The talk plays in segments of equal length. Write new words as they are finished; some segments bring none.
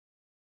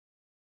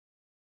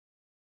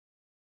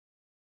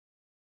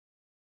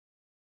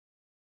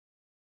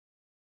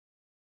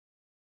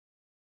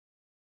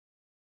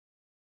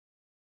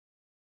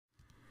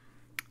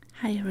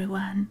Hi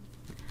everyone.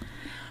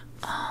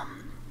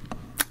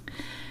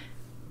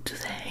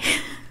 Today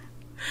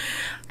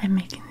I'm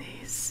making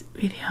this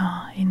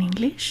video in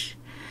English,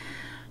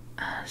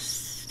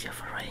 as you've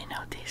already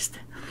noticed,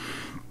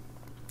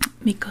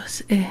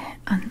 because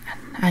and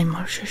I'm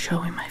also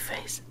showing my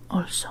face.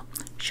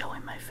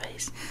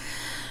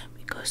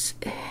 Because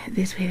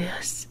this video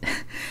is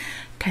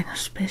kind of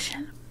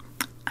special.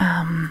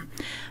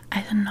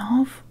 I don't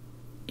know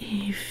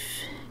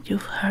if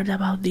you've heard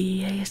about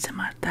the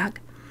ASMR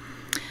tag.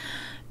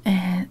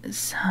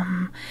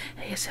 Some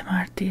ASMR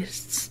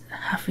artists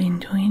have been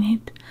doing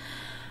it.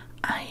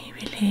 I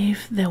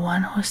believe the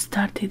one who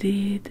started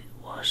it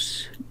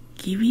was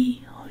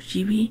Gibi or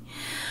Gibi.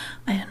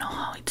 I don't know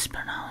how it's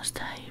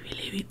pronounced. I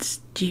believe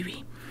it's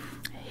Gibi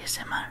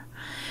ASMR.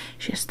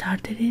 She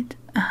started it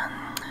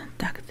and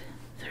tagged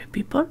 3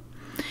 people,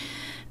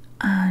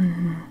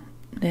 and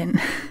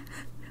then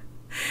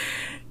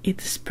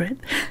it spread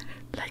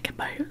like a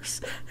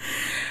virus,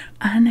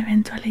 and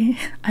eventually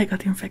I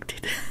got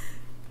infected.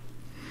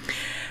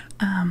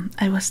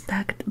 I was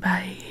tagged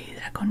by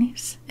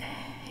Drakonis.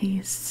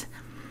 He's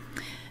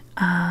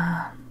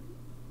a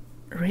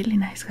really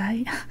nice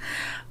guy.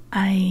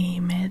 I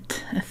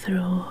met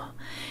through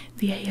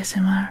the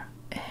ASMR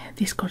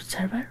Discord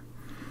server,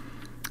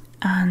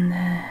 and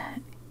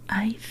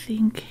I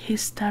think he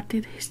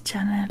started his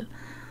channel,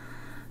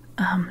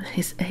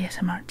 his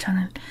ASMR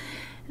channel,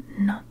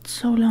 not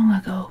so long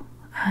ago.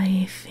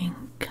 I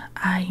think,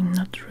 I'm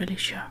not really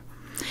sure,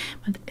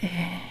 but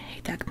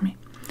he tagged me,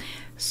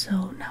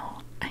 so now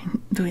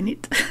I'm doing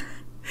it.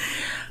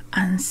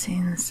 And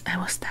since I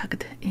was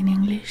tagged in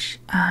English,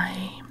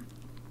 I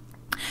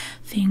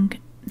think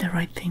the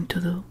right thing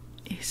to do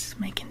is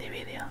making the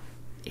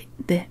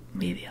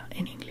video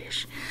in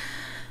English.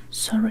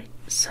 Sorry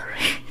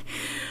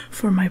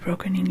for my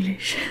broken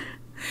English,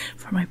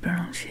 for my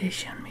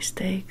pronunciation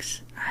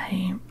mistakes.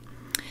 I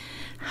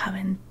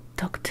haven't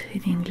talked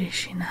in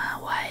English in a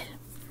while.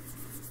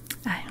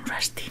 I'm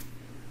rusty,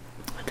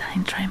 but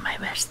I'm trying my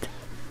best.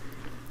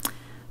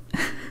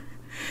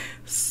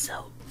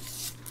 So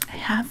I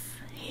have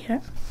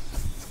here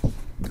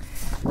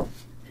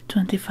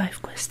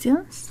 25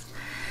 questions.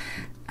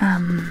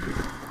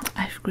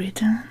 I've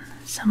written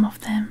some of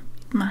them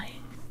in my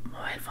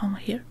mobile phone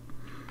here.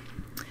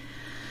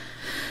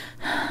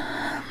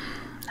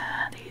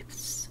 And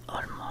it's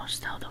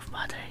almost out of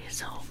battery,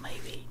 so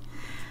maybe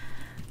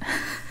I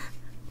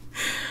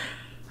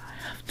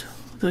have to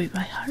do it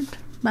by heart.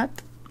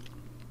 But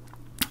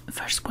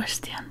first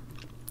question: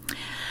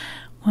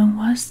 when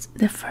was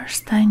the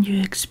first time you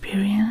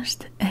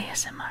experienced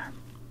ASMR?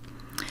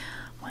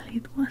 Well,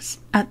 it was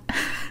at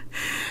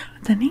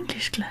an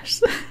English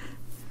class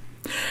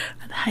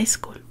at high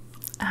school.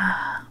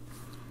 I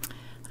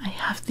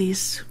had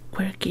this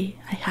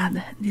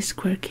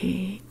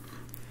quirky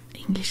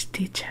English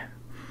teacher.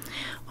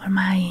 All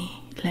my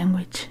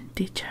language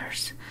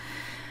teachers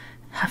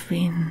have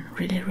been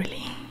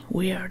really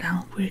weird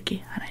and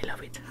quirky, and I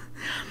love it.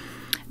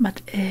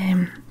 But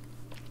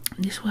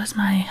this was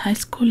my high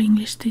school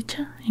English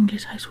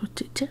high school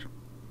teacher.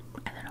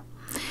 I don't know.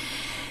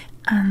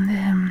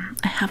 And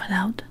I have a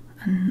doubt,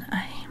 and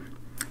I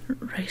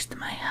raised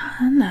my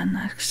hand and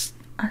asked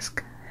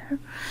her,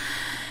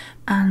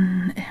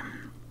 and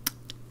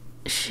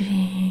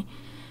she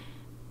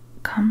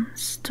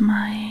comes to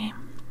my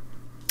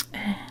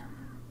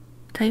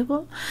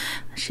table.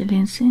 She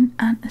leans in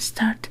and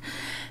start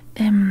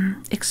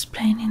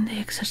explaining the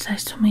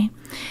exercise to me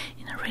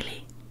in a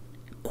really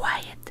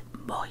quiet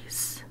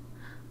voice.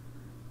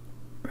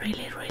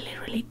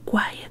 Really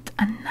quiet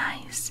and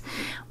nice,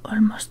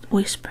 almost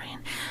whispering,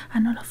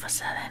 and all of a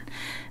sudden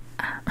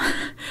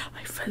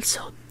I felt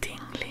so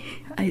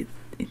tingly.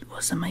 It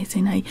was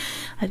amazing. I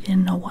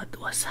didn't know what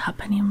was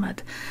happening,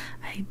 but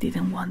I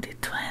didn't want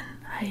it to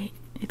end.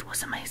 It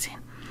was amazing.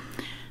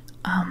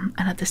 And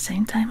at the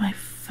same time I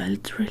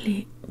felt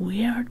really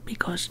weird,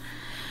 because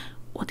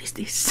what is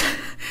this?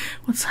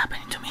 What's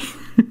happening to me?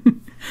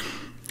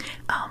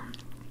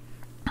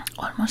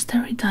 Almost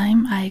every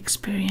time I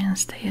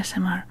experienced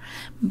ASMR,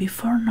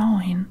 before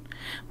knowing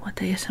what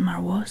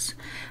ASMR was,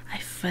 I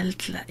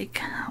felt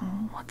like,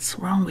 what's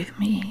wrong with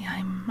me?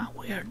 I'm a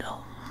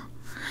weirdo.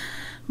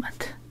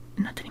 But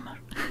not anymore.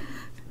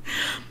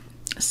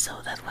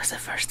 So that was the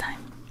first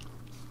time.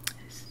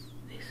 This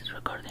is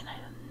recording, I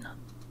don't know.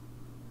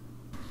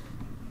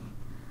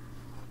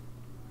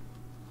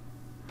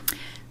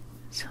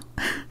 So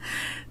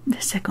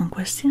the second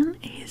question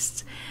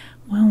is: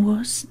 when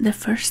was the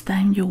first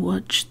time you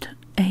watched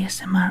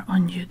ASMR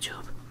on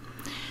YouTube?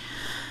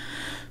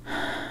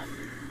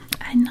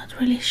 I'm not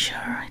really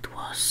sure. It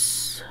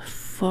was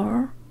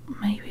 4,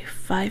 maybe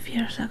 5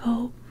 years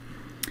ago.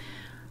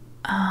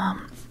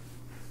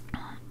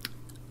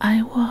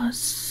 I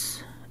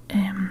was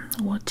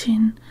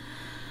watching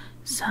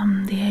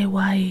some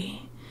DIY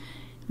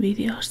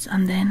videos,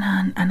 and then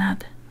an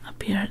ad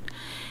appeared.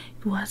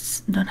 It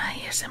was done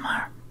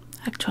ASMR,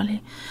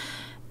 actually.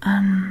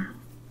 I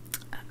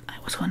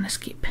was gonna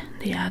skip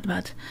the ad,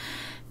 but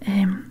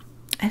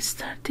I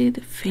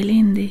started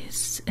feeling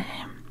this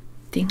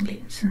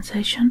tingling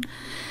sensation,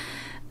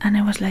 and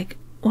I was like,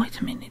 wait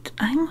a minute,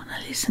 I'm gonna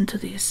listen to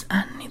this.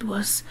 And it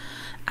was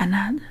an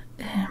ad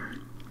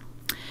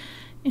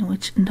in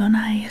which Donna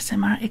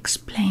ASMR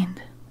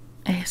explained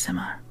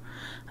ASMR,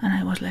 and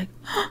I was like,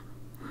 oh.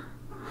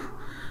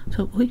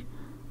 So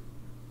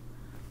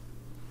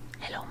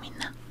hello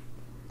Minna,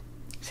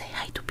 say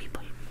hi to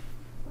people.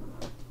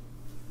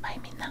 Bye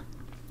Minna.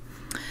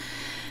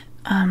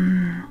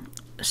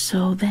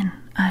 So then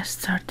I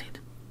started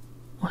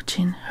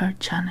watching her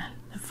channel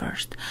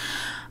first.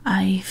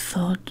 I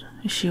thought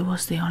she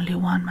was the only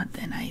one, but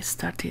then I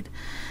started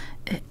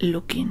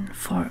looking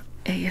for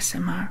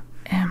ASMR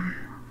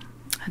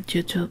at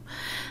YouTube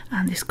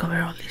and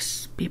discover all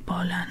these people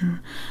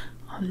and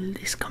all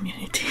this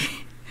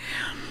community.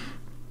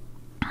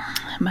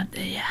 But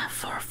yeah,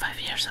 4 or 5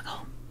 years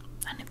ago,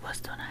 and it was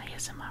Donna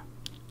ASMR.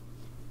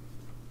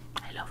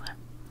 I love her.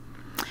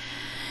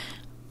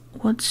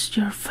 What's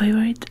your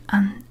favorite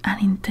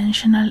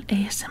unintentional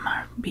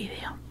ASMR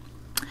video?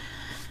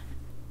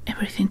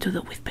 Everything to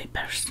do with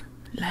papers,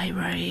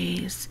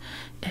 libraries,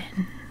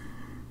 and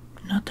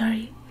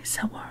notary is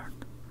a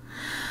word.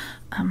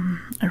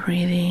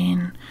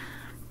 Reading,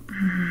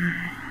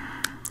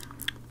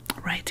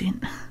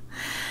 writing,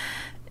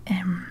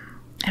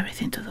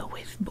 everything to do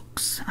with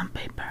books and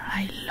paper.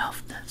 I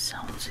love that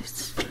sounds.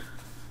 It's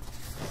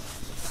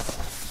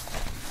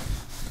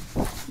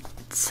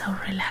so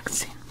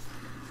relaxing.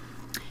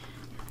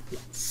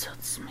 It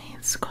suits me.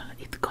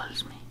 It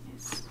calls me.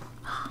 It's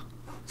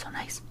so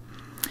nice.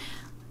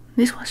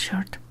 This was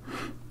short.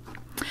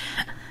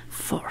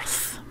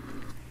 4th.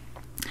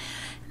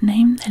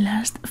 Name the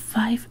last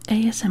 5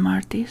 ASMR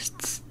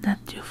artists that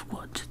you've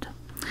watched.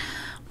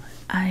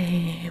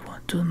 I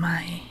went to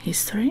my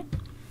history,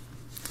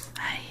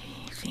 I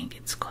think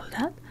it's called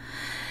that,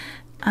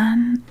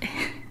 and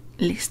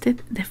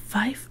listed the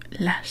 5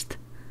 last.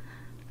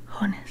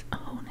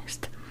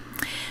 Honest.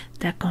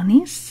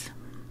 Drakonis,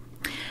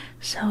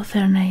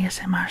 Southern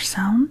ASMR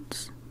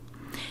Sounds,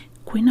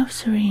 Queen of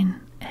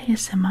Serene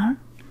ASMR,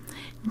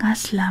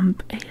 Gas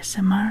Lamp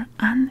ASMR,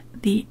 and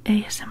the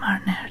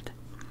ASMR Nerd.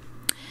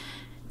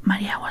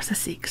 Maria was the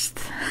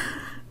 6th.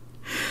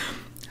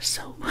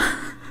 So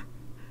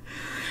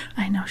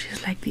I know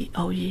she's like the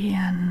OG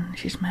and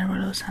she's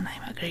marvelous, and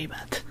I agree,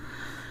 but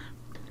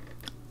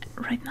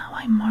right now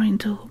I'm more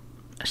into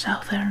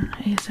Southern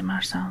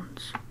ASMR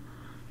sounds.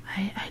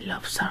 I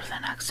love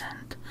Southern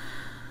accent.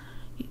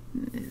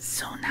 It's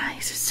so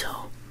nice, it's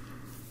so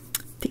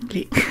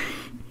tingly.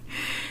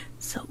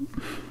 So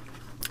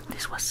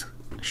this was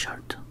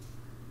short.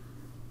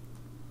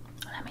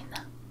 Hola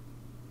Minna.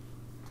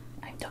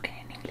 I'm talking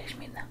in English,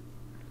 Minna.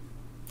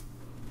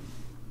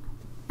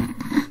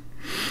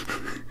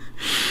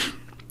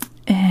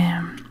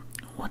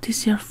 What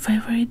is your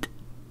favorite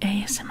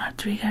ASMR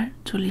trigger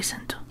to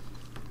listen to?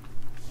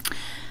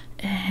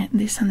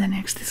 This and the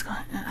next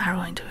are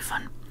going to be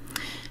fun.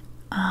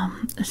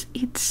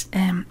 It's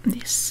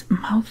these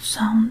mouth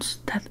sounds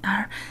that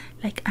are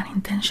like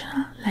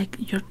unintentional, like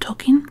you're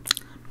talking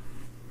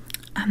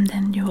and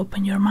then you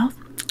open your mouth,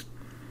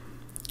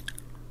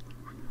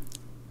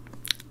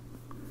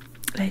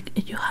 like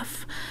you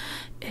have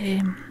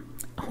a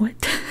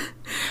wet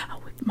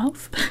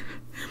mouth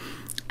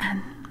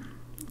and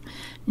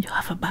you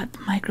have a bad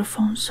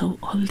microphone, so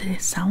all the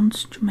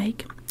sounds you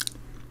make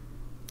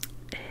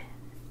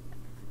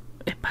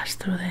pass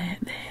through the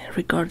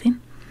recording.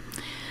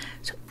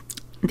 So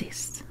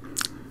this,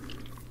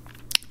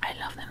 I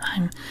love them.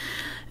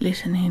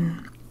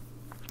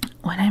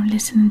 When I'm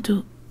listening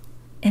to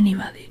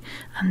anybody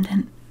and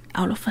then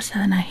all of a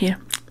sudden I hear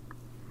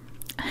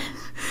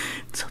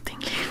it's so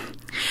tingly.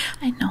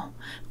 I know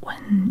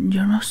when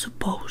you're not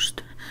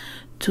supposed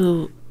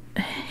to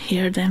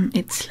hear them,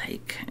 it's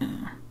like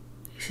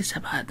this is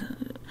a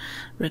bad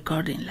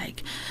recording,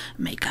 like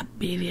makeup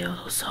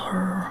videos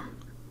or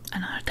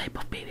another type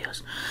of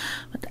videos,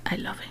 but I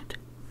love it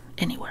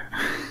anywhere.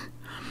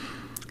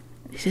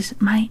 This is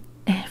my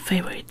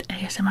favorite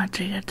ASMR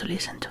trigger to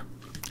listen to.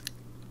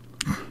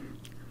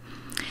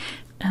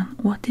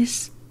 What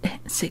is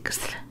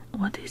 6th?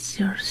 What is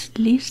your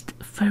least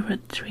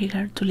favorite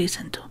trigger to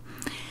listen to?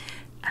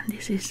 And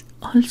this is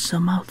also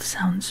mouth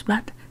sounds,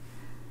 but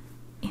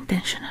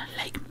intentional,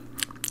 like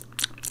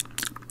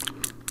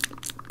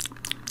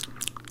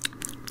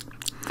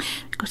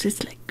because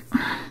it's like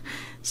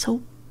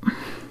so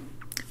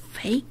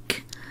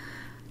fake.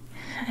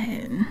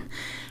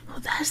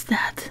 Who does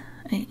that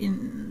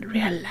in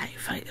real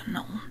life? I don't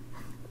know.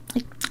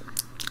 Like,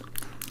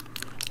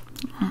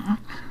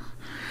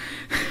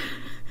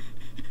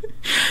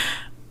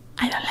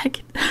 I don't like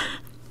it.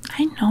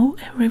 I know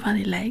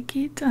everybody likes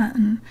it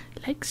and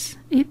likes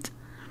it,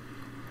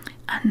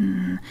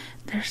 and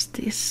there's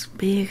this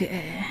big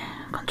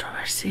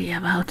controversy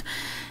about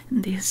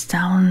this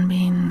sound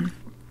being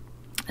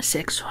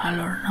sexual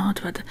or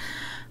not, but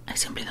I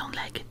simply don't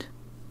like it.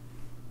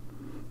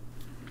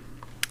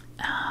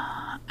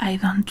 I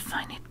don't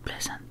find it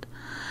pleasant.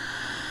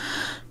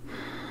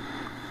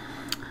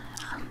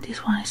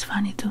 this one is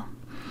funny too.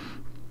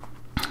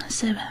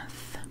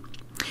 7th,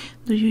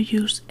 do you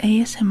use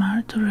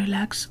ASMR to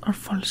relax or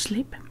fall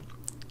asleep?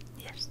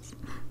 Yes.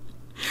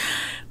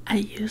 I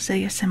use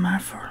ASMR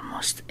for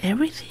almost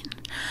everything.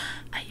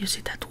 I use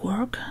it at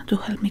work to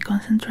help me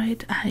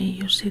concentrate. I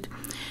use it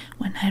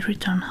when I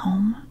return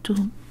home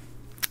to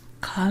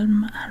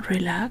calm and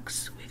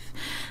relax with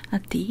a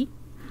tea,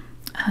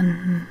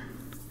 and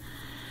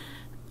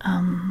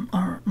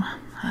or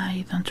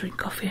I don't drink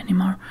coffee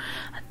anymore,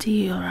 a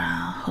tea or a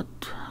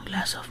hot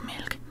glass of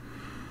milk.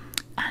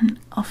 And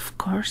of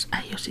course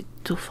I use it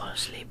to fall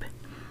asleep.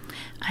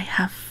 I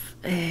have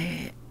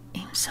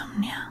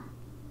insomnia.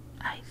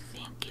 I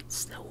think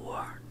it's the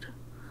word.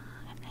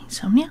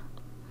 Insomnia?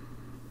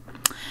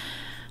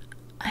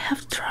 I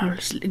have trouble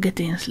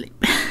getting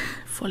asleep,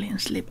 falling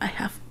asleep. I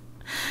have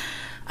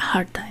a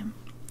hard time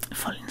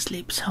falling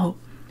asleep, so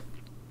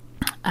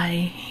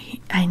I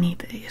need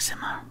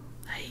ASMR.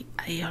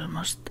 I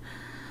almost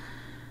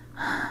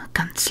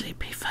can't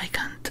sleep if I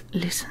can't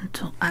listen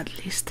to at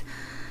least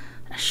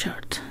a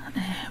short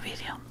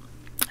video,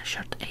 a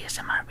short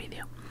ASMR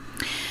video.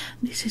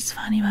 This is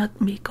funny, but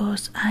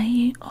because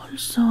I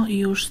also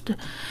used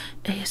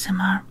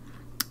ASMR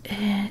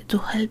to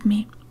help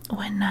me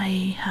when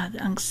I had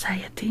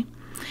anxiety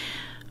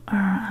or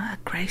a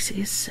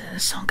crisis,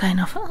 some kind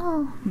of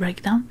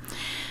breakdown,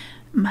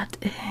 but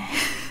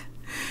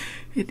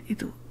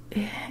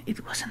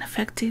it wasn't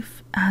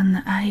effective,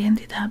 and I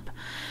ended up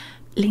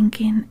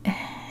linking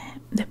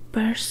the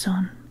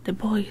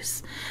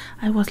voice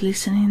I was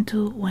listening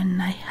to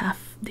when I have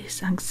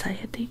this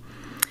anxiety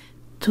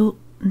to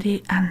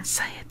the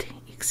anxiety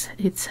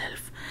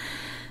itself.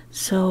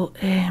 So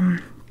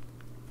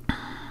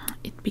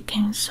it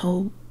became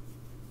so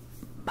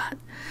bad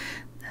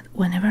that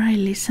whenever I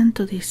listened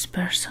to this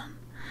person,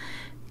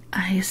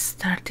 I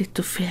started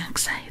to feel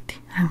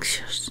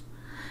anxious.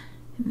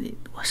 It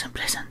wasn't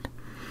pleasant.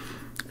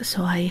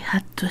 So I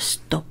had to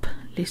stop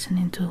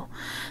listening to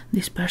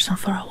this person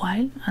for a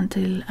while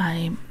until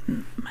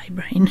my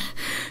brain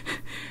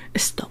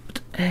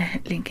stopped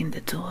linking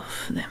the two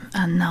of them,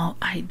 and now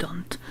I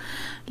don't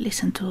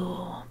listen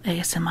to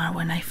ASMR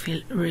when I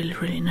feel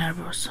really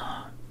nervous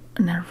or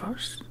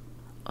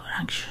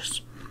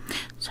anxious.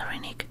 Sorry,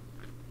 Nick.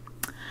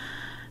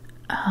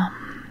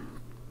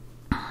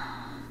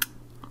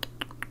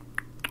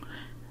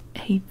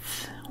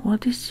 8th,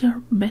 what is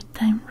your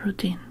bedtime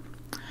routine?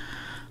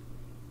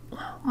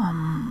 Well,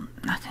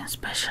 nothing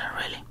special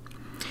really.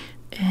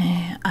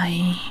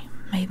 I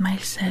made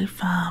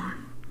myself an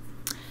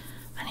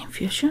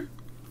infusion,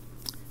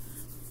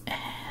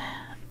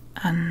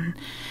 and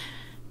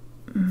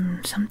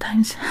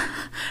sometimes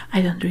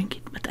I don't drink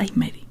it, but I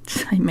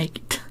make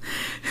it.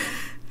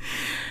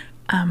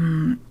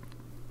 And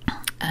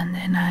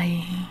then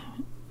I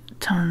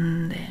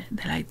turn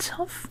the lights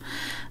off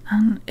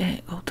and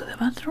go to the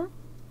bathroom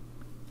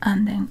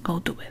and then go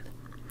to bed.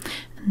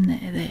 And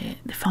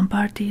the fun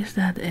part is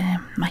that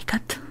my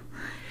cat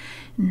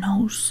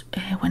knows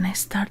when I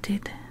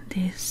started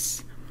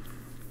this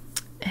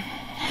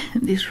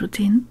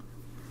routine.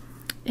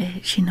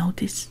 She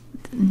notices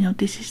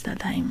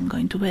that I'm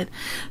going to bed,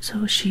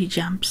 so she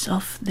jumps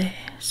off the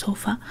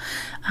sofa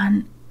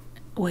and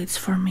waits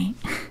for me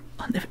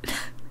on the bed.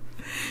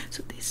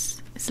 So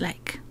this is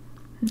like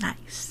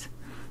nice.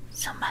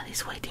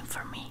 Somebody's waiting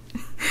for me.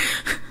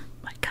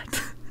 My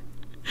cat.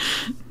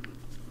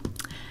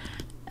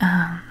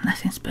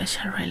 Nothing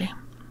special really.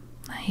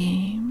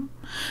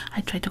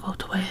 I try to go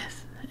to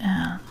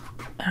bed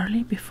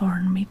early, before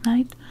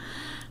midnight,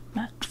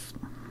 but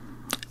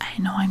I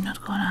know I'm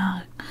not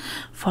gonna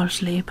fall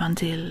asleep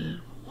until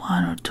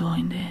 1 or 2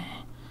 in the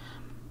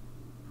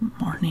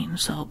morning,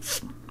 so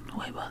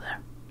why bother?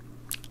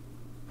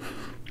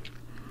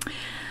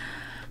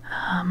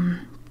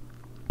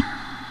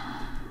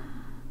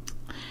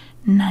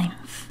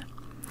 9th,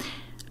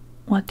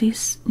 what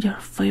is your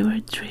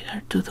favorite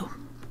trigger to do?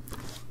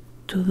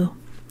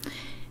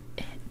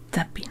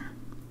 Tapping.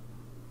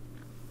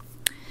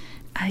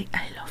 I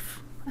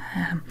love.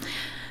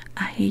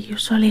 I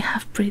usually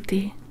have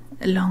pretty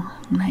long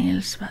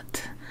nails,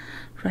 but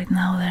right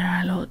now they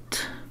are a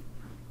lot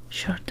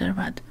shorter,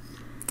 but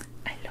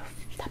I love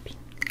tapping.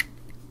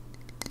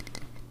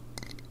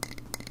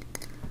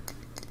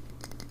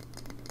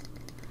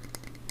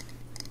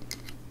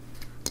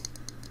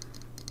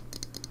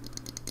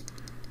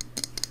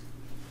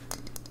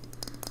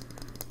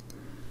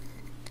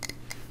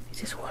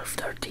 This is Wolf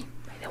 30,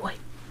 by the way.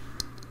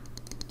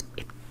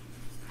 It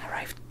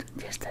arrived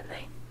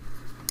yesterday.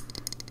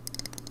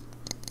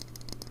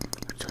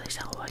 Or 2 days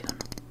ago, I don't know.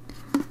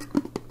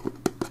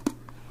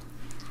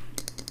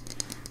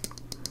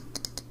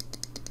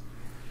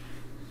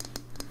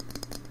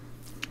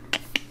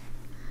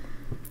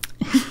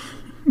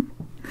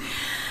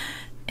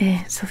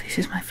 So this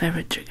is my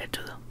favorite trigger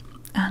to do.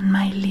 And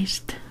my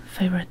least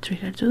favorite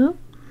trigger to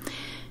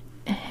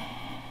do.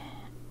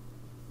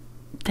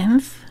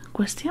 10th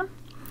question.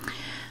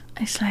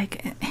 It's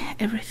like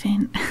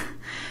everything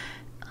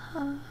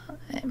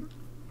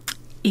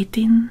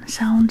eating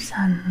sounds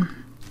and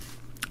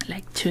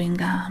like chewing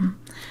gum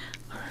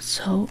or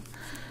so,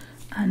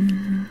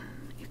 and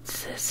it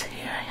says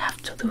here I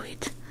have to do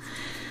it.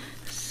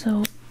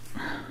 So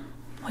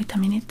wait a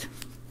minute,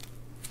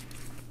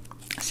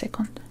 a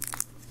second.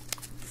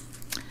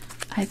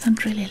 I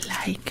don't really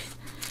like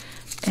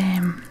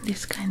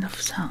this kind of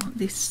sound.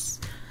 This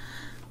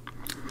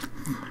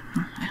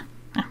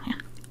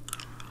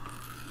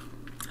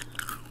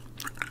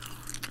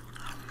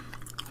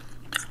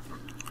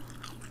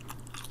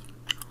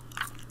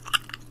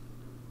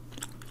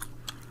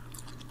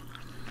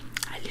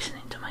I'm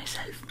listening to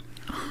myself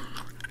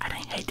and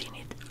I'm hating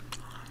it.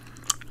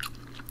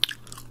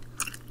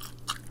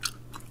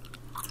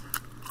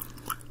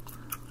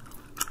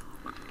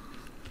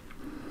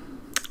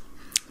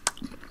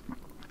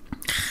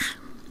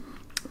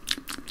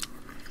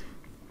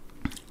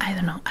 I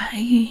don't know,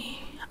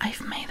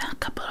 I've made a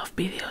couple of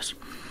videos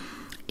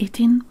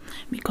eating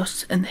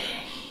because they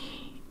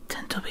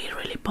tend to be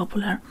really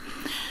popular,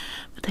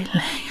 but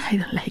I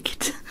don't like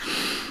it.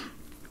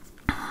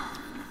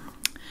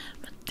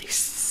 But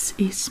this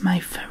is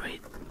my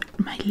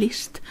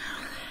least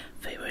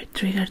favorite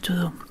trigger to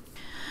do.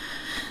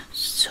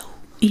 So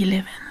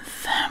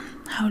 11th,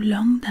 how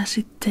long does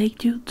it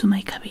take you to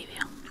make a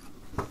video?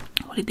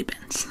 Well, it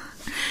depends.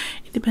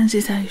 It depends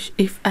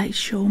if I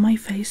show my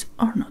face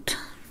or not.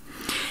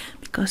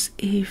 Because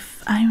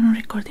if I'm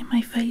recording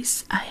my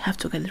face, I have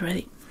to get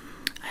ready.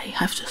 I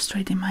have to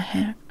straighten my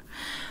hair.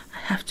 I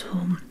have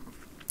to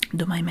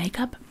do my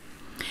makeup.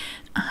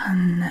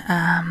 And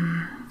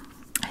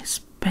I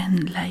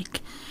spend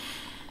like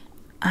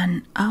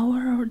an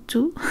hour or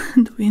two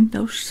doing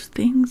those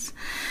things.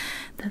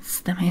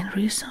 That's the main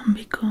reason,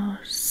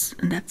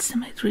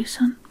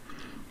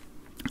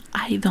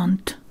 I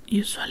don't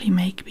usually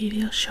make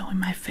videos showing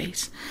my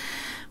face,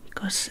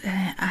 because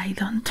I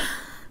don't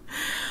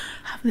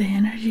have the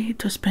energy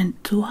to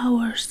spend 2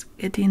 hours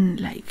getting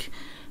like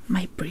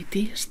my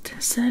prettiest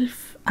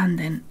self and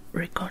then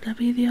record a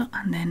video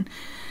and then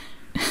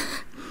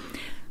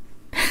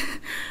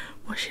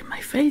washing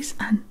my face,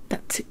 and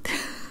that's it.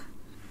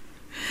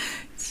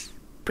 It's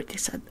pretty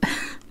sad.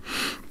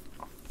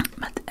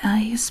 But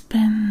I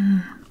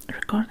spend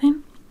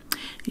recording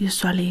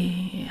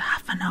usually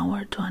half an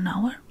hour to an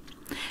hour.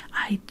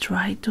 I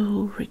try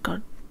to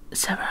record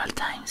several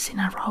times in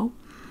a row,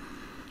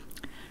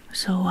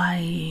 so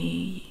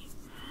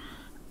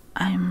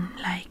I'm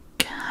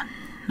like an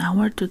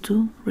hour to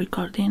 2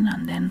 recording,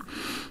 and then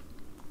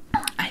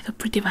I do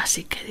pretty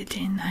basic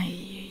editing.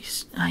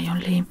 I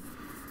only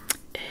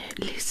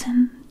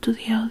listen to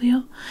the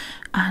audio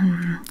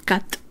and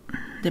cut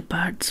the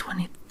parts when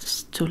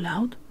it's too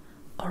loud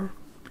or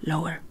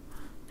lower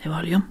the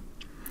volume,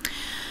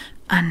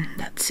 and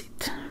that's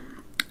it.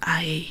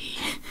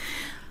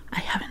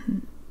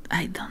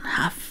 I don't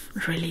have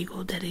really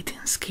good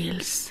editing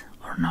skills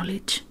or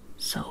knowledge,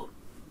 so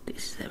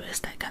this is the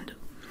best I can do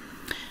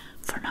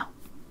for now.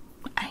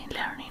 I'm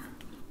learning.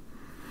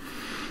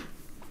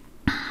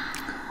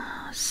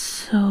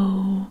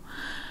 So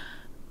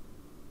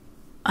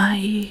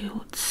I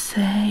would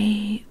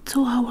say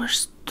 2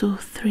 hours to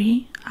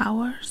 3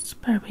 hours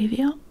per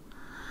video.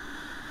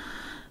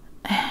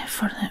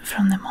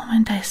 From the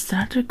moment I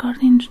start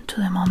recording to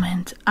the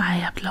moment I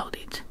upload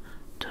it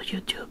to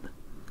YouTube.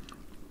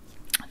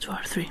 2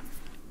 or 3.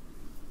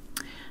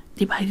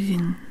 Divided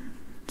in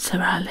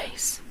several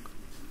days.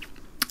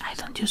 I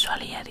don't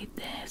usually edit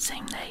the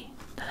same day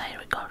that I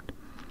record,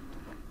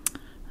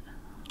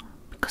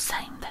 because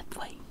I'm that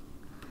way.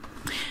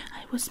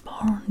 I was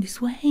born this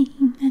way.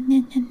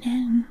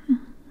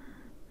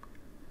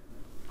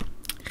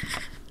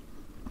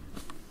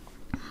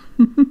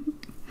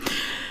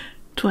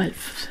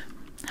 12.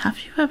 Have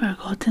you ever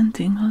gotten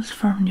tingles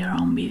from your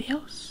own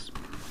videos?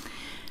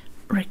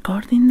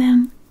 Recording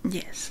them?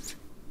 Yes.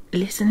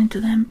 Listening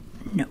to them?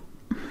 No.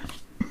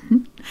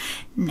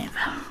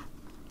 Never.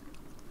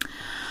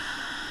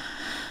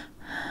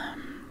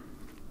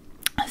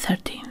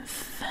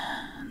 13th.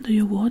 Do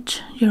you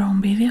watch your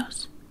own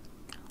videos?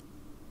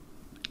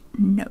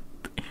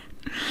 Nope.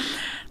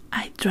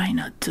 I try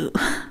not to.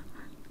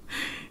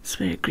 It's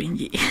very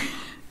cringy.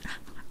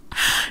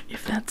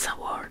 If that's a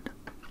word.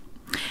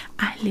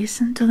 I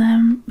listen to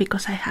them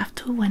because I have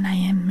to when I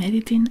am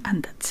editing,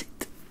 and that's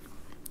it.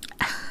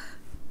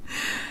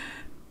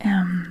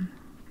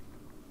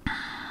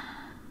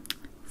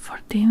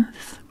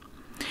 14th.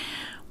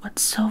 What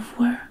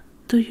software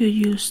do you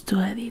use to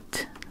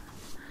edit?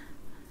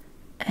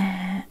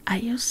 I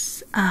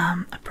use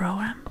a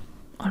program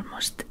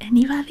almost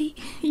anybody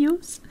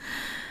use,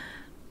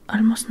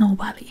 almost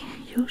nobody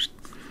used.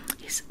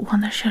 It's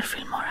Wondershare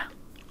Filmora.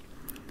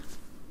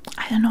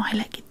 I don't know, I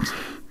like it.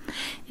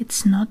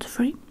 It's not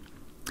free.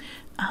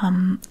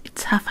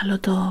 It's have a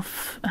lot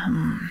of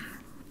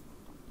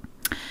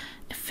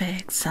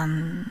effects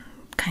and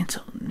kinds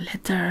of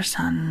letters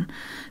and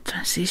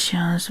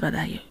transitions, but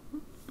I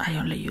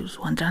only use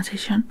one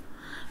transition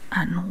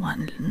and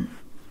one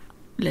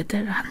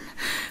letter, and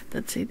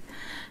that's it.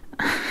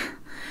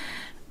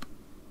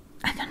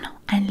 I don't know,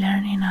 I'm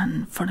learning,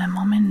 and for the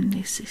moment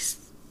this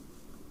is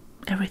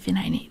everything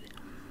I need.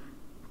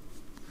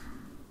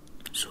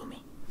 Sue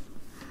me.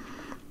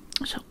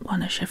 Så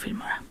one of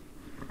filmera.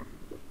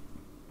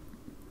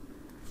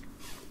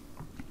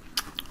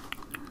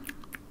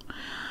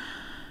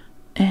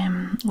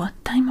 What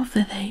time of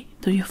the day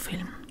do you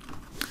film?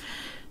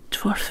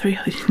 2 or 3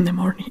 in the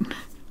morning.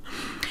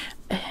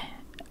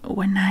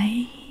 When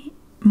I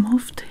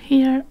moved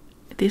here,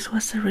 this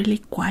was a really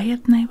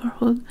quiet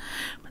neighborhood,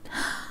 but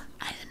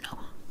I don't know.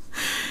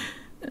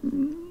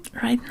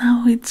 Right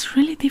now it's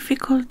really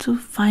difficult to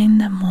find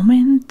a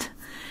moment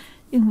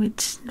in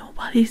which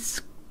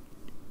nobody's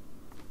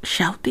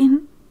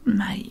shouting.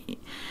 My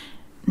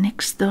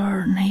next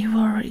door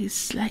neighbor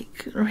is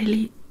like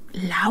really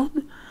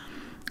loud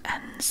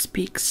and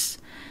speaks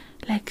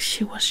like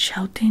she was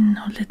shouting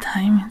all the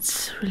time.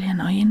 It's really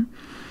annoying.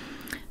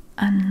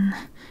 And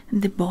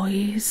the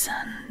boys,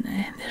 and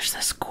there's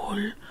a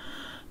school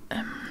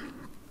a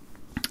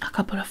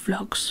couple of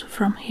blocks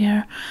from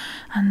here,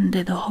 and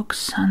the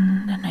dogs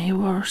and the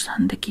neighbors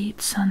and the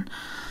kids, and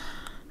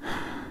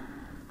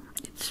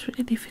it's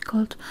really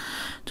difficult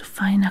to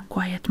find a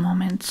quiet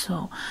moment.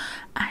 So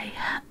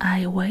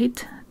I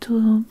wait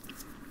to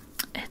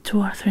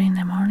 2 or 3 in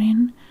the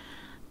morning,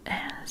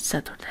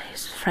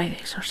 Saturdays,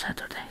 Fridays or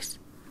Saturdays,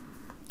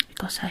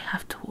 because I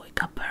have to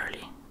wake up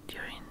early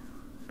during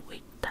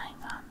week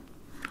time and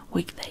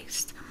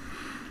weekdays.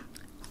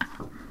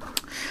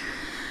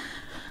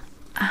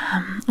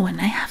 When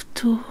I have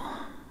to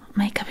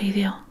make a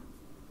video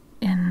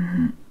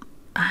and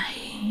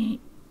I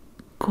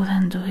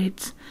couldn't do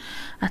it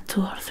at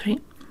 2 or 3,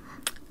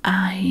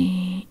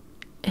 I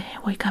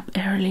wake up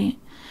early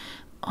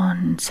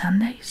on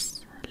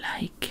Sundays,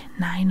 like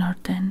 9 or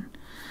 10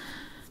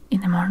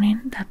 in the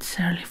morning. That's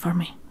early for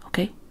me,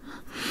 okay?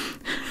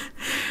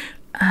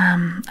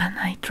 And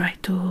I try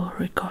to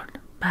record,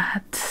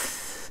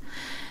 but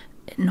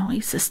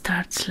noise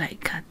starts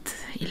like at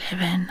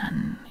 11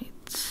 and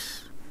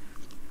it's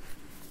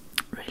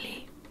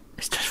really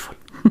stressful.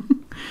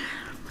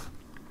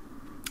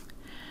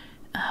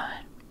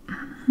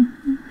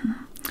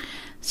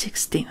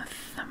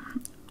 16th.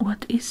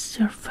 What is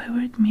your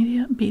favorite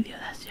video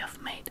that you have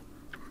made?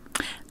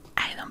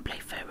 I don't play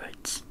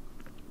favorites.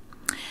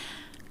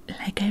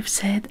 Like I've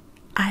said,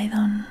 I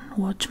don't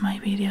watch my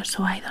videos,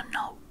 so I don't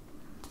know.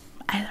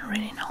 I don't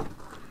really know.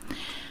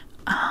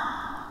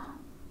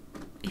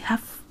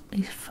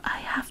 If I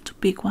have to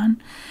pick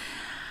one,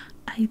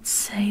 I'd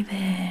say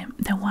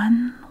the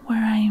one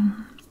where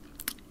I'm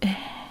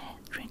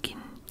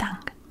drinking tang.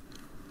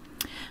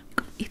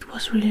 It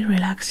was really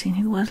relaxing.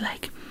 It was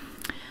like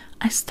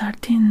I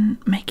started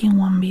making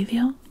one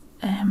video,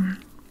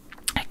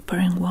 like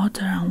pouring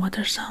water and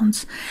water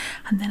sounds,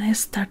 and then I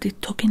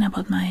started talking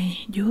about my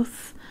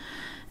youth,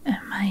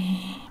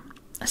 my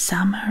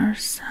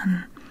summers,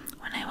 and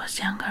when I was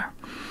younger.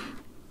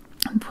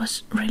 It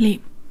was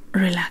really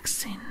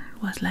relaxing.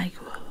 It was like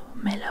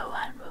mellow,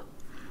 and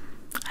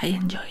I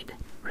enjoyed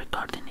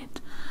recording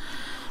it.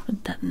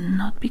 But that,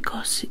 not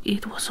because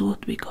it was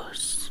good,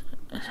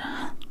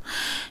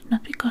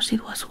 not because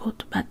it was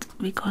good, but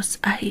because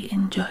I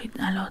enjoyed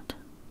a lot.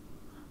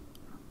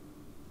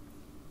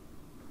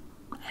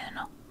 I don't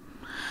know.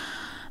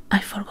 I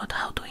forgot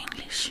how to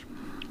English.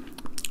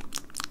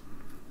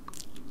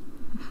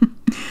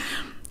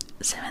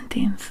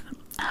 17th.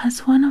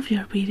 Has one of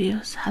your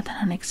videos had an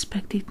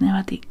unexpected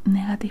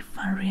negative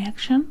fan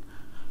reaction?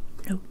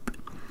 Nope.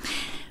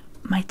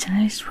 My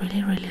channel is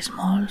really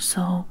small,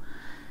 so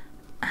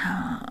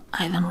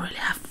I don't really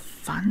have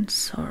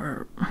fans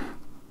or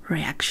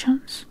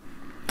reactions.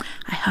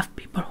 I have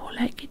people who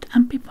like it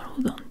and people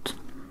who don't.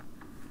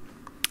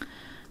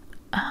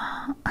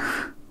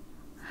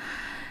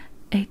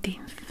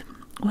 18th.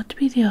 What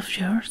video of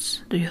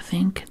yours do you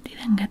think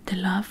didn't get the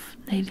love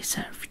they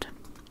deserved?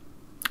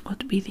 What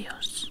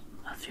videos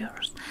of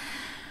yours?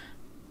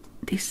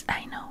 This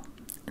I know.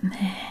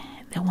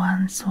 The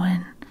ones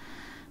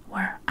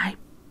where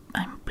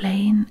I'm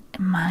playing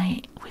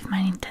with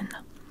my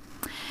Nintendo.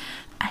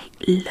 I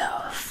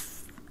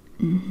love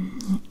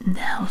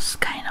those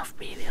kind of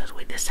videos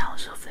with the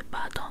sounds of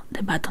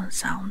the button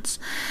sounds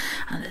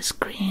and the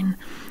screen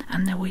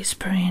and the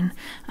whispering,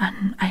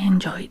 and I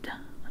enjoyed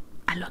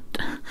a lot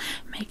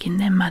making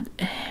them, but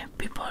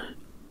people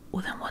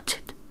wouldn't watch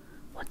it.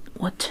 Wouldn't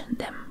watch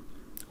them.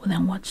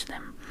 Wouldn't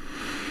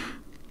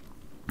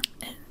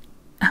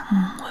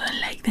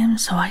like them,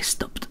 so I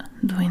stopped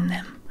doing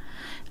them.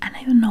 And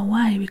I don't know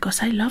why,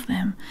 because I love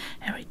them.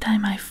 Every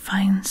time I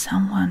find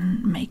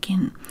someone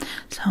making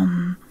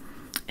some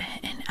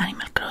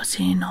Animal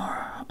Crossing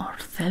or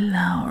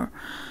Zelda or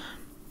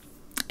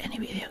any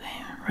video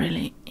game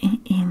really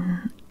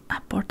in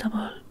a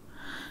portable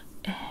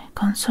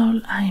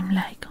console, I'm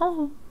like,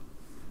 oh,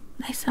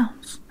 nice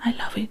sounds, I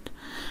love it.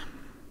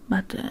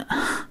 But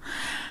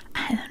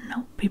I don't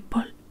know,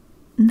 people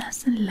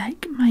doesn't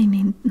like my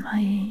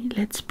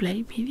Let's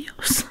Play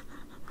videos.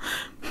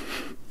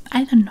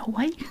 I don't know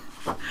why.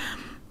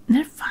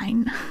 They're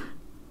fine.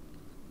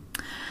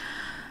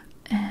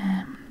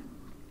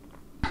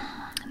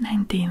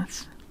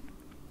 19th.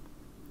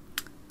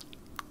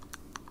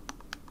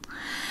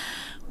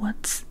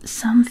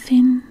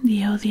 something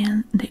the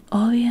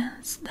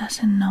audience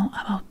doesn't know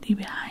about the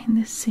behind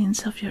the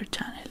scenes of your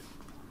channel?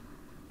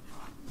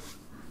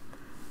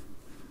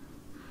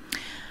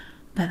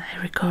 That I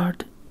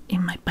record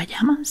in my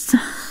pajamas?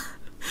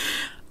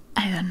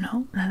 I don't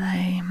know. That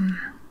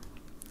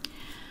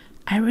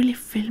I really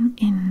film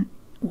in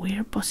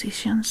weird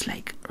positions,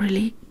 like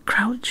really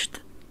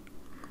crouched.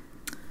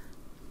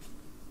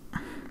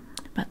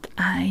 But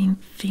I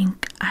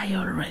think I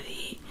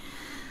already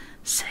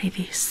say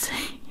this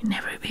in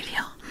every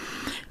video,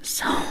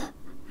 so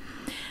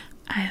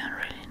I don't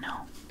really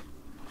know.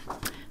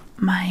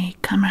 My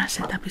camera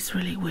setup is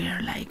really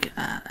weird, like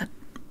a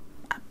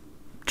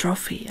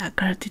trophy, a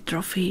karate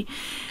trophy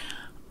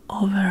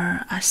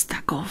over a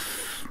stack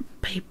of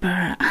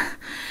paper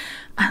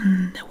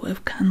and the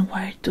webcam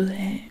wired to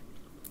the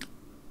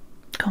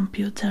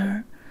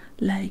computer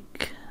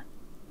like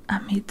a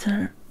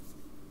meter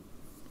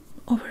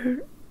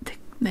over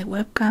the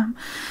webcam,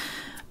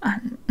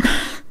 and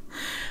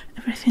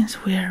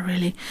everything's weird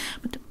really.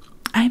 But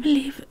I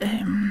believe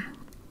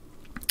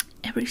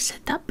every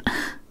setup,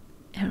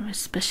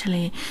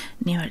 especially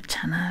newer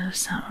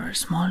channels or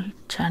small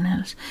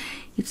channels,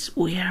 it's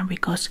weird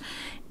because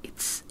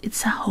it's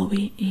a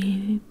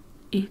hobby.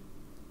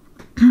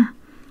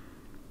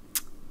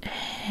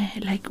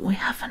 Like we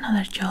have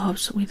another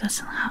jobs, we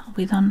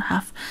don't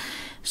have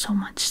so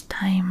much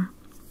time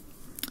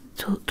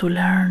to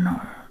learn,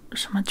 or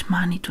so much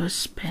money to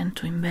spend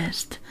to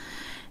invest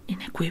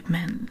in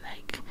equipment.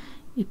 Like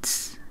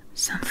it's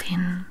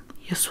something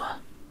usual,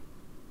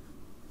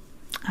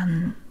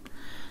 and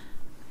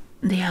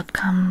the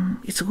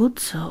outcome is good,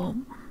 so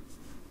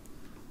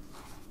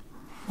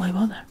why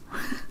bother?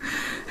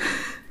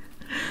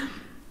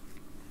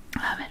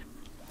 A ver,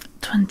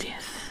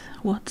 20th.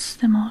 What's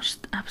the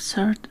most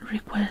absurd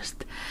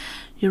request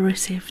you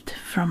received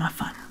from a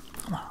fan?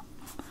 Well,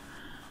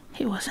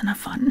 he wasn't a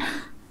fan.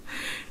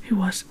 He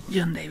was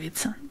John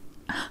Davidson.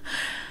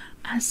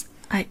 As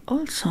I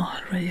also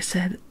already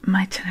said,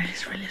 my channel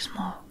is really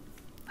small.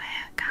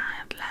 I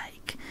got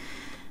like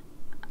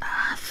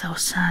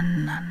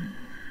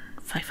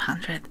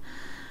 1,500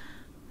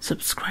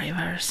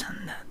 subscribers,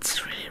 and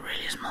that's really,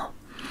 really small.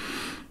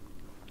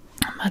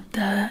 But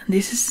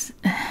there's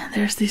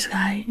this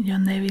guy,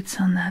 John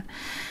Davidson, that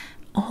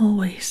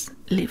always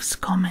leaves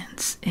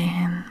comments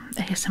in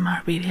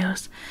ASMR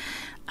videos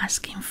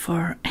asking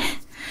for a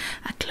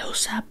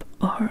close-up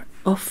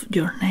of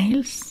your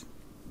nails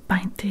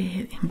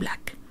painted in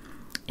black.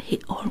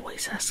 He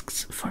always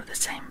asks for the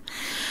same,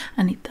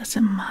 and it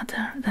doesn't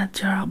matter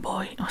that you're a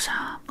boy, or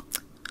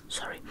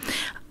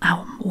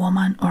a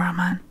woman or a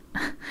man.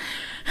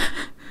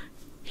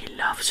 He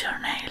loves your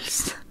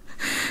nails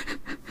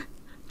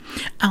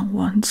and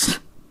wants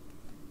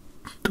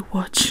to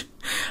watch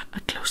a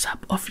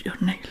close-up of your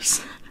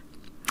nails.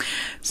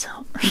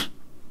 So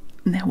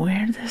the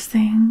weirdest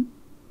thing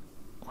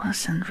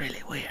wasn't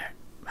really weird,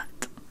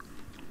 but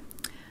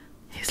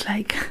he's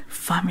like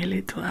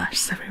family to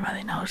us.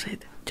 Everybody knows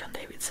it. John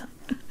Davidson.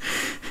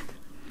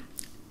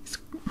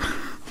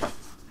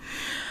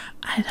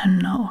 I don't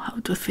know how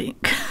to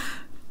think.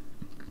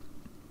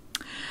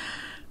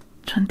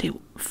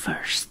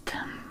 21st.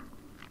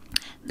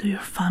 Do your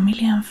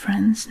family and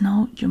friends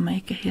know you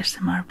make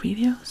ASMR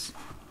videos?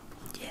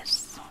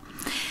 Yes.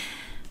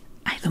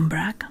 I don't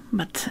brag,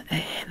 but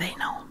they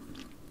know.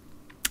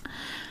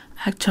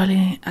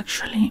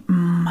 Actually,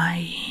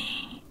 my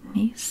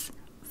niece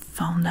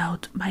found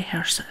out by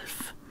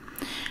herself.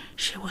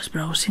 She was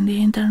browsing the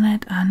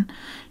internet and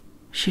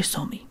she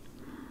saw me.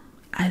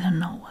 I don't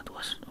know what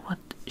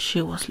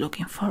she was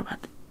looking for,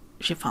 but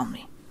she found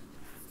me.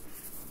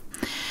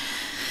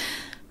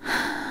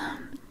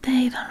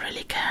 They don't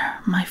really care.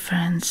 My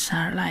friends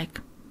are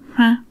like,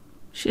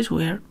 she's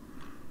weird.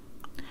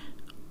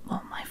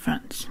 Well, my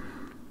friends.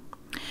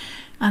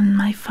 And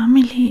my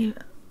family,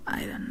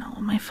 I don't know,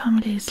 my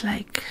family is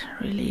like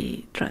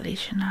really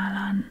traditional,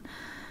 and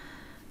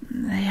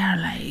they are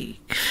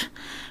like,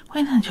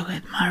 why don't you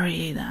get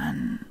married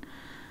and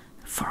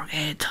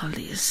forget all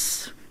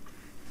this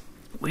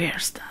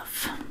weird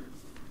stuff?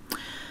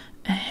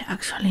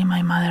 Actually,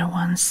 my mother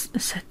once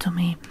said to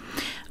me,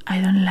 I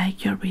don't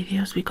like your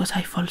videos because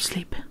I fall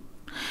asleep.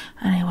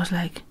 And I was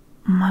like,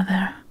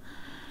 Mother,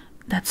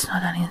 that's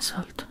not an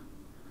insult.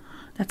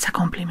 That's a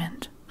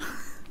compliment.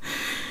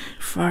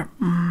 For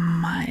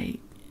my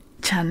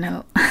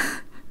channel.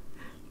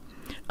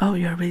 Oh,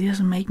 your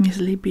videos make me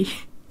sleepy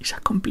is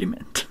a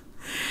compliment.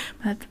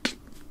 But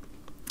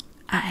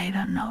I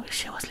don't know if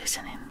she was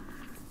listening.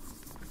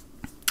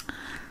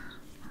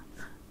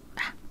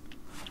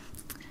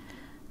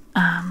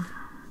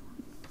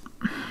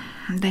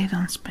 They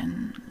don't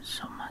spend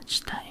so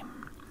much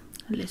time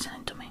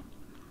listening to me.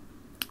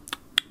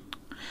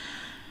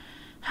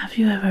 Have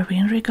you ever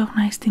been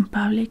recognized in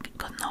public?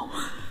 God, no.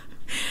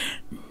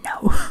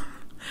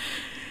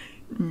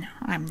 No,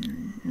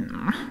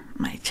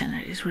 my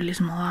channel is really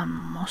small, and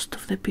most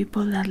of the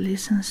people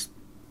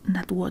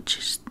that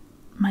watches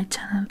my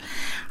channel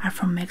are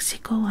from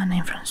Mexico, and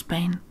I'm from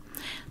Spain,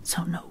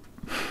 so no.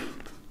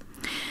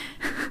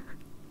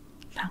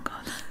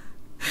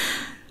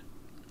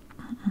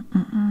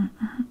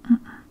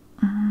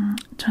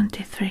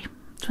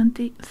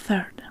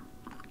 23rd.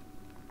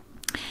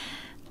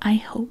 I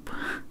hope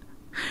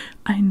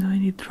I'm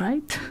doing it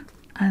right,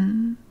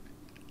 and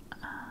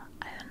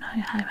I don't know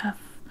if I have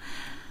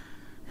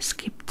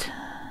skipped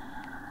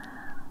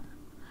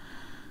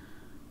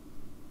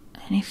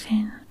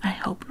anything. I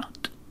hope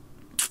not.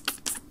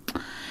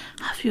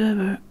 Have you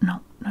ever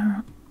no.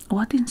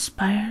 What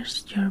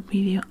inspires your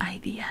video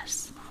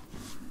ideas?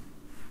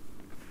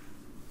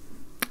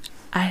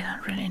 I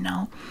don't really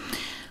know.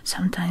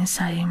 Sometimes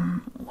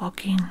I'm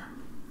walking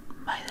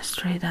by the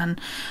street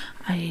and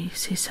I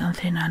see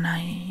something and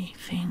I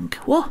think,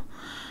 whoa,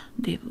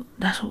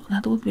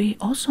 that would be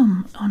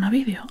awesome on a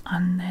video,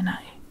 and then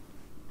I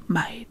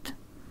buy it.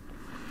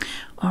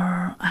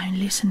 Or I'm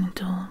listening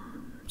to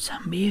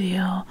some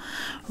video,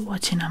 or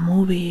watching a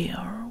movie,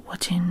 or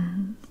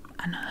watching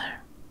another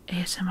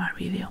ASMR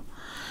video.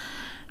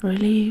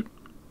 Really,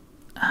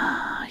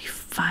 I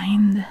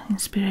find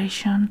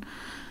inspiration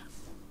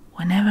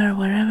whenever,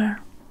 wherever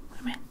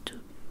I meant to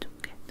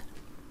get.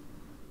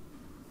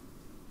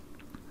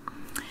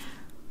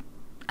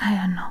 I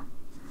don't know.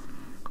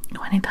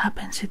 When it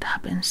happens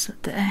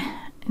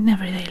in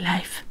everyday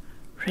life,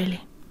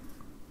 really.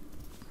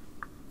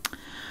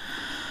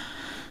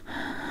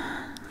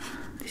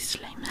 This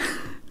is lame.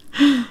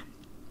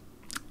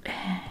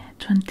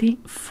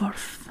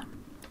 24th.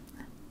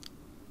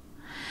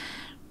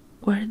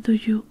 Where do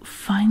you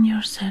find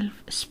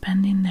yourself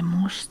spending the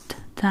most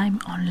time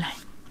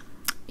online?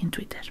 In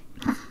Twitter.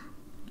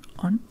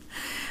 on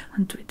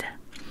Twitter.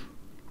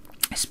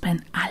 I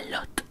spend a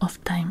lot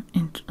of time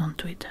on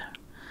Twitter.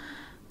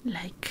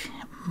 Like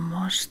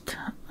most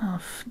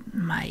of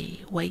my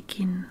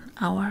waking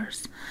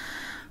hours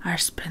are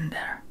spent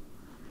there.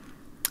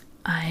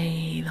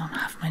 I don't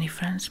have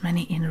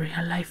many in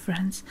real life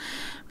friends,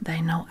 but I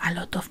know a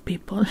lot of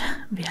people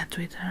via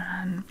Twitter,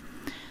 and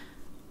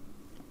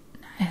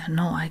I don't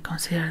know, I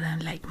consider them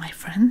like my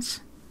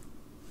friends.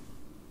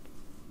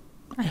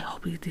 I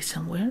hope it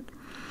isn't weird.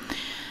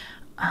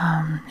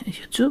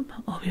 YouTube,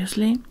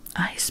 obviously.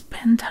 I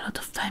spent a lot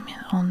of time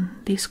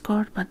on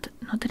Discord, but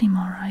not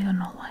anymore. I don't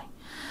know why.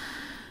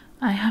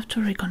 I have to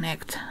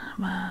reconnect,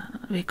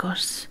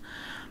 because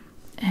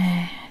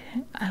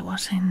I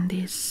was in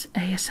this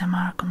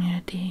ASMR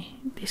community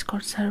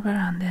Discord server,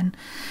 and then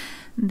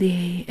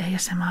the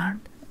ASMR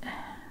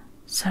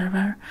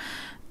server,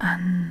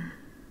 and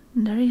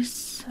there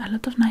is a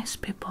lot of nice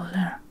people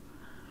there.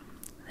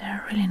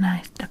 They're really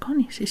nice.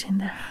 Drakonis is in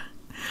there.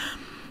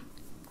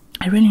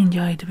 I really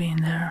enjoyed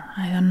being there.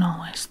 I don't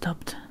know, I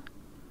stopped.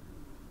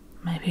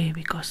 Maybe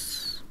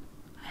because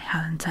I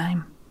hadn't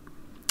time.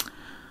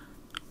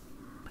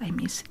 I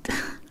miss it.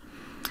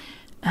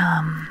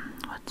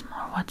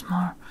 What's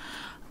more?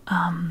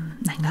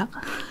 Nanga.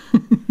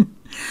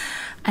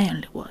 I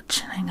only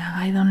watch Nanga.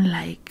 I don't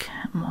like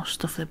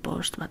most of the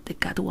posts, but the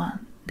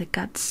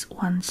cats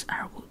ones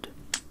are good.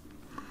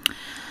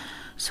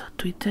 So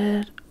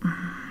Twitter,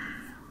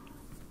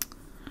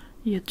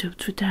 YouTube,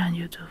 Twitter and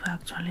YouTube.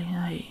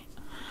 Actually,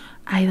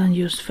 I don't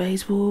use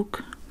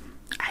Facebook.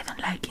 I don't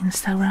like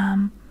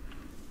Instagram.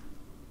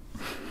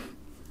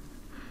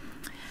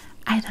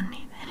 I don't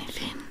need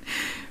anything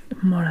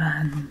more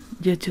than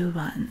YouTube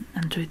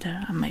and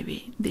Twitter and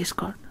maybe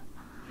Discord.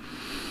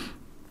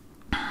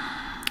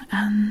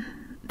 And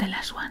the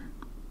last one.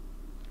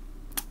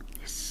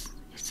 This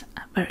is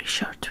a very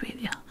short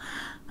video.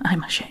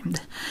 I'm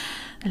ashamed.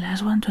 The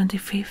last one,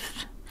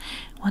 25th.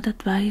 What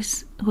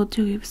advice would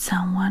you give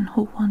someone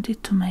who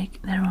wanted to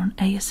make their own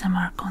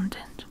ASMR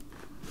content?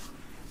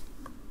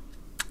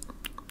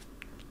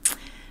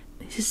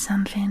 This is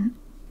something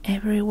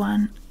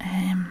everyone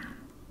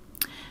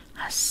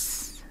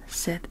has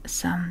said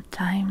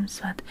sometimes,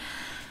 but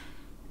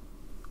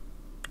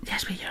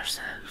just be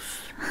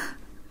yourself.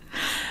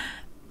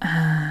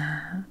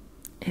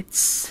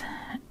 It's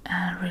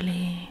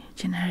really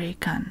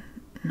generic and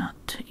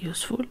not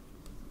useful.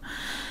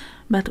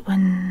 But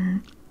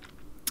when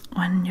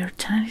your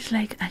channel is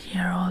like a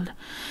year old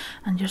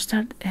and you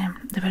start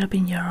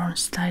developing your own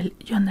style,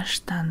 you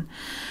understand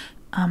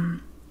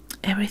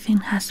everything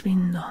has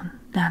been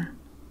done.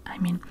 I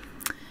mean,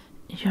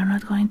 you're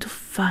not going to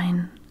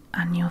find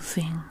a new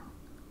thing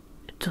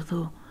to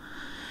do,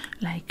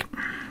 like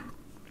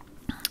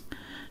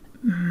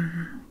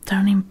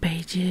turning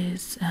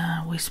pages,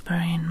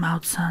 whispering,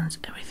 mouth sounds.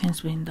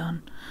 Everything's been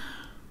done.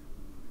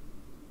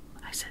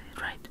 I said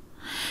it right.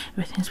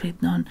 Everything's been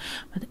done.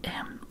 But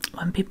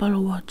when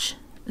people watch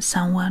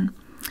someone,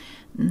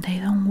 they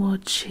don't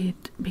watch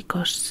it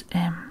because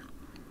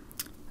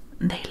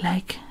they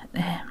like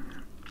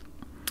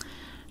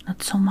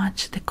not so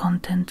much the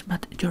content,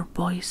 but your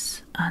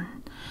voice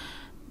and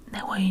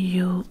the way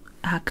you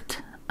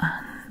act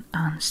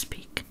and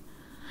speak.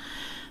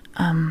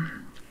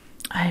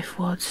 I've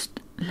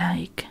watched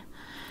like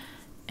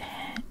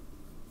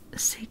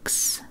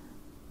 6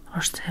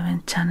 or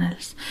 7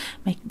 channels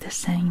make the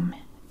same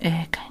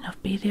kind of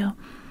video,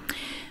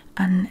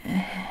 and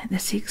the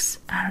 6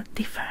 are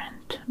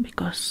different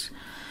because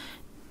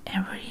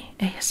every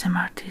ASM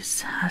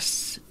artist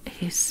has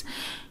his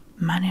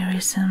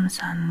mannerisms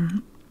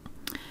and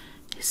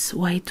his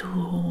way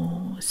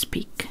to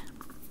speak,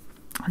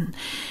 and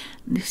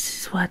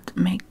this is what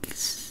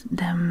makes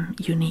them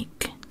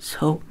unique.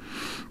 So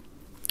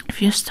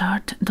if you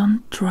start,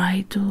 don't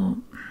try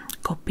to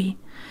copy,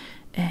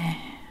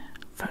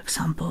 for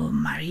example,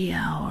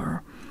 Maria,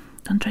 or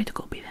don't try to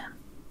copy them.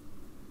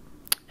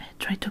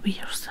 Try to be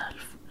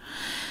yourself.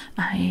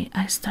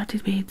 I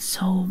started with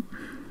so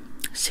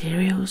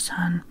serious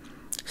and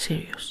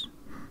serious.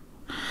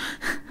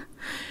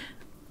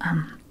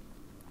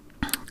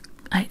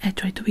 I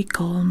tried to be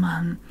calm,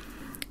 and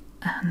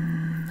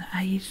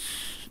I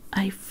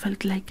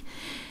felt like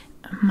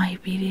my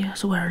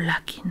videos were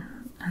lacking.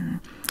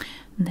 And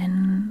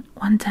then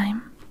one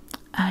time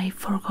I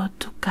forgot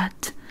to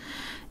cut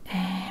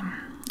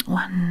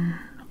one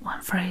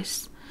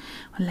phrase,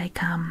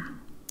 like a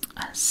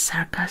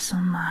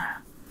sarcasm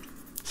or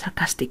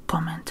sarcastic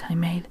comment I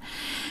made,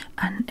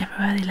 and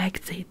everybody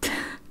liked it.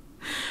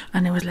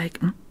 And I was like,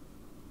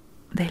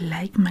 they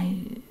like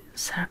my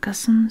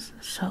sarcasms,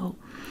 so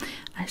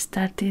I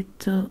started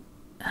to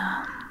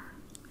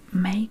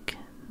make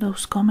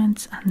those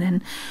comments and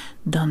then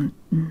don't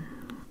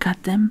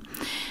cut them,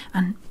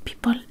 and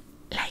people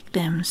like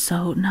them.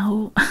 So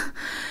now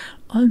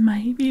all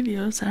my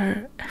videos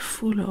are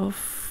full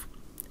of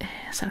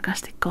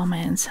sarcastic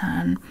comments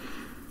and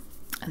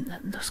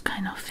those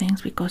kind of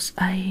things, because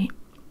I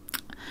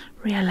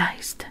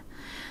realized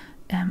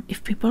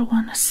if people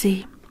want to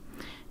see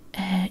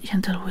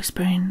gentle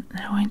whispering,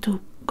 they're going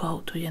to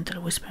go to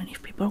gentle whispering.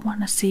 If people want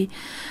to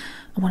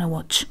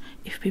watch,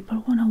 if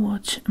people want to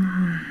watch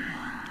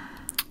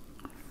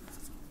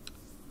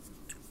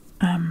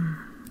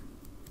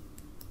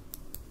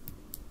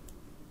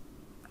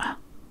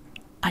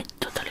I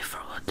totally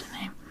forgot the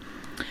name,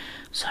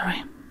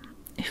 sorry.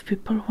 If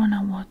people want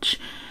to watch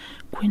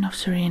Queen of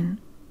Serene,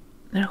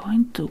 they're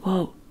going to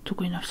go to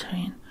Queen of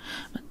Serene.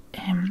 But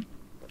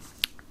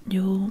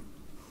you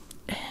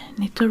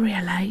need to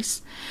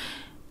realize,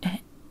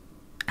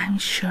 I'm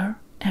sure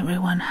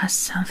everyone has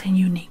something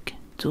unique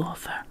to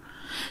offer,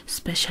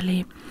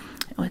 especially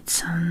with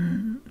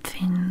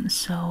something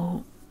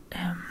so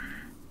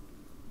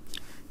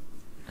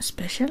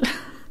special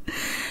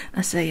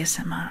as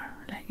ASMR.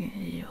 Like,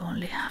 you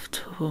only have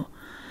to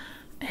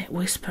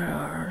whisper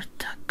or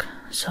talk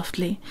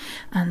softly,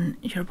 and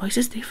your voice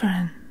is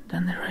different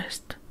than the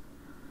rest,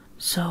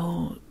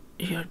 so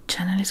your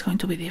channel is going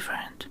to be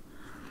different,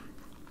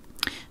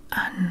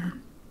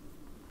 and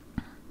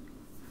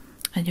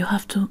you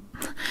have to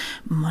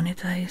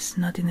monetize,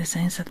 not in the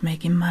sense of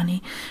making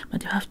money,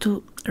 but you have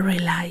to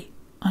rely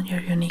on your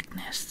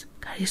uniqueness,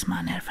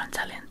 charisma, nerve, and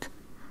talent.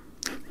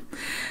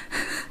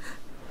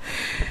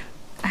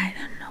 I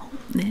don't know,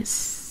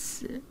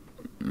 this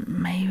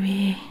may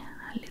be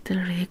a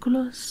little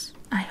ridiculous.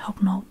 I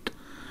hope not.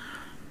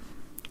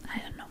 I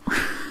don't know.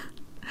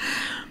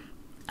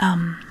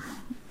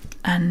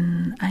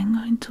 And I'm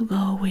going to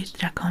go with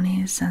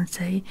Drakonis and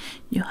say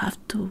you have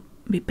to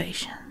be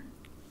patient.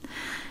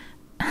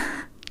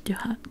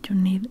 You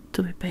need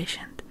to be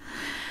patient.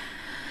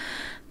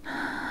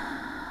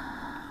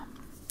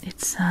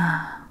 It's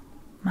a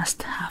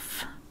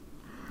must-have,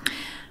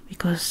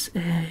 because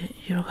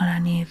you're gonna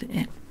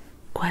need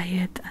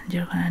quiet, and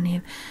you're gonna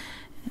need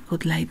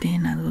good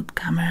lighting and good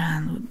camera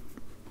and good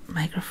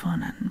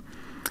microphone, and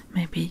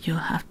maybe you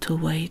have to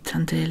wait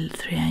until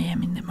 3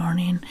 a.m. in the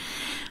morning,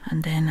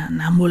 and then an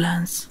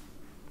ambulance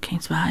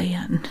comes by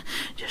and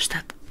you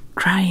start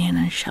crying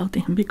and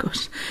shouting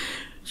because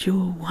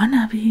you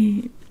wanna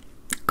be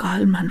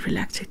calm and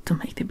relaxed to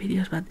make the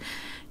videos, but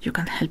you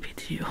can't help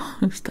it, you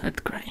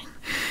start crying.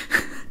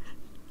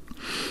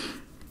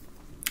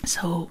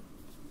 So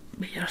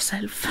be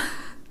yourself,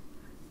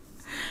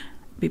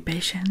 be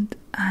patient,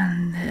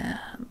 and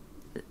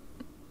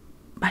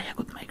buy a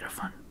good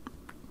microphone.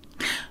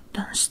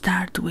 Don't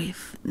start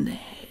with the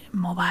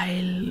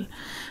mobile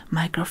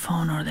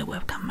microphone or the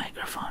webcam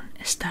microphone.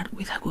 Start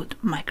with a good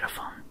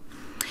microphone.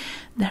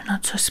 They're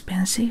not so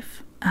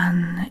expensive,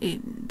 and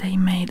they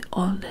made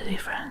all the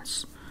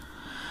difference.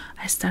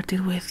 I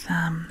started with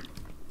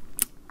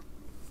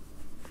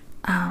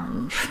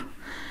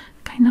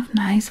kind of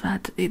nice,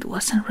 but it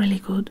wasn't really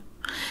good,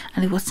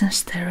 and it wasn't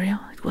stereo,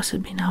 it was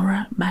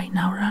binaural,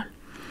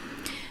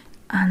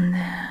 and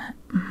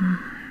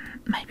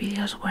my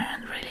videos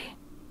weren't really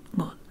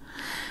good.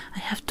 I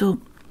have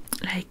to,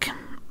 like,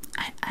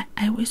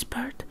 I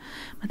whispered,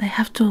 but I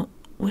have to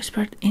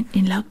whisper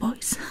in loud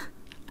voice.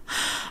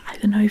 I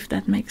don't know if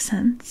that makes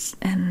sense,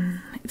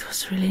 and it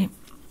was really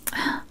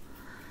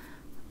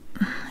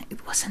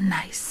it wasn't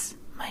nice.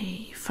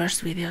 My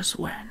first videos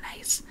weren't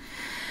nice,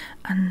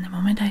 and the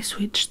moment I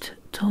switched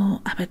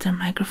to a better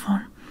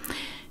microphone,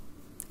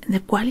 the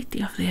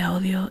quality of the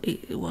audio,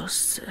 it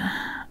was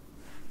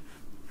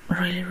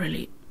really,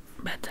 really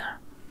better.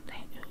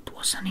 It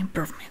was an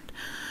improvement,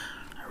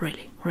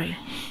 really, really,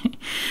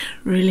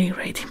 really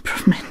great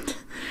improvement.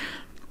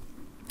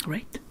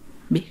 Great,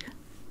 big.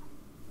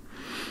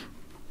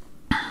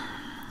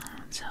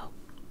 So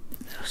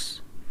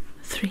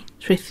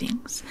three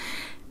things: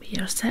 be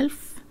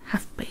yourself,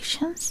 have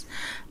patience,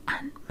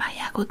 and buy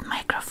a good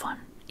microphone,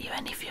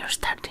 even if you're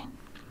starting.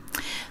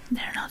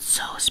 They're not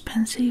so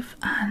expensive,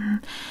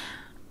 and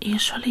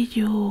usually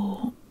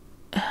you'd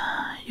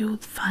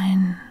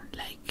find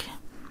like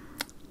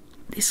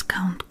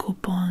discount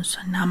coupons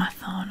on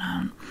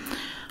Amazon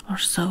or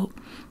so.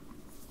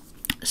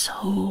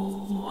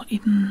 So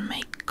it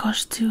may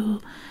cost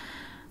you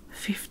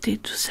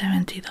 $50 to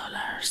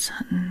 $70,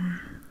 and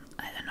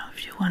I don't know,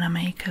 if you want to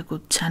make a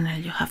good channel,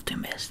 you have to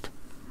invest.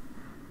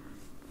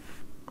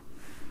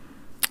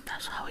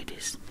 That's how it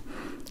is.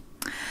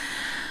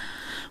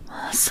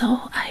 Well,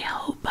 so I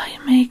hope I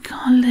make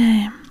all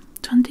the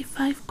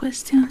 25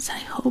 questions. I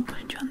hope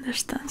you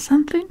understand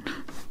something.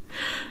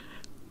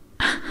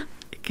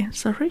 Again,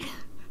 sorry.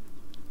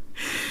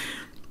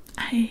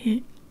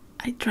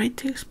 I tried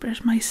to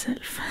express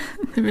myself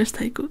the best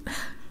I could.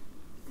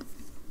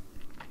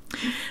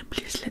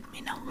 Please let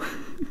me know.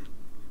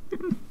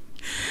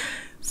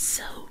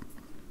 So,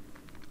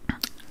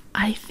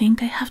 I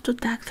think I have to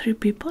tag 3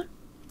 people.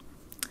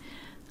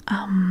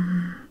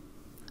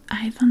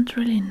 I don't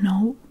really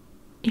know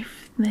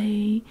if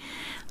they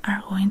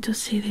are going to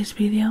see this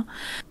video.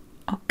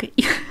 Okay.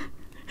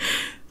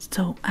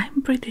 So,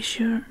 I'm pretty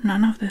sure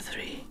none of the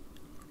 3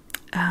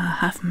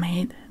 have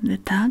made the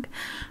tag.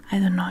 I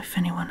don't know if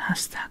anyone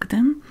has tagged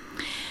them.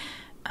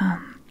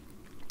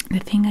 The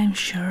thing I'm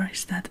sure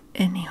is that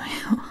anyway,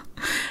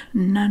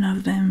 none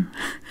of them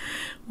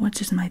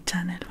watches my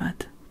channel,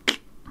 but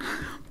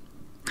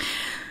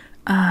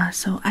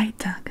so I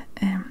tag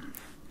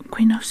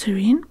Queen of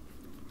Serene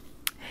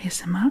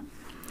ASMR,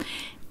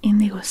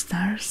 Indigo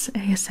Stars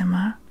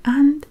ASMR,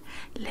 and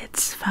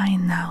Let's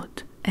Find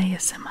Out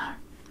ASMR.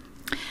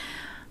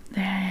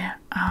 They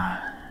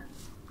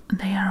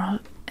are all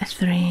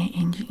 3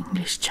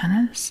 English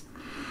channels.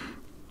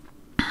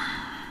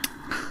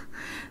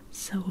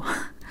 So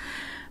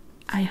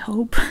I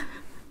hope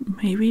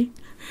maybe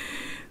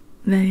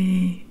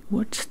they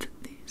watched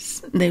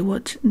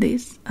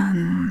this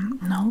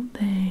and now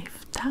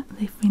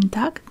they've been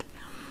tagged.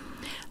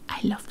 I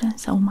love them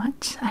so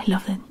much. I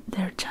love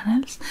their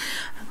channels.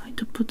 I'm going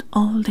to put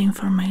all the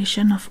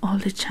information of all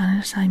the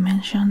channels I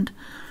mentioned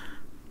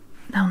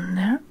down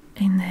there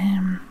in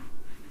the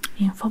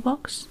info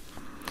box.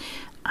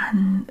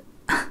 And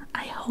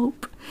I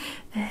hope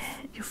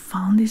you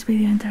found this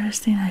video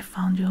interesting. I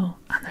found you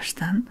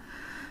understood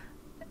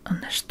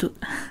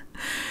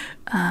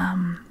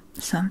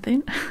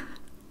something.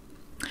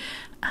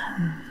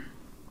 And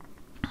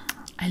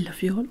I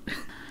love you all.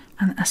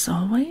 And as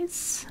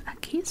always, a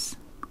kiss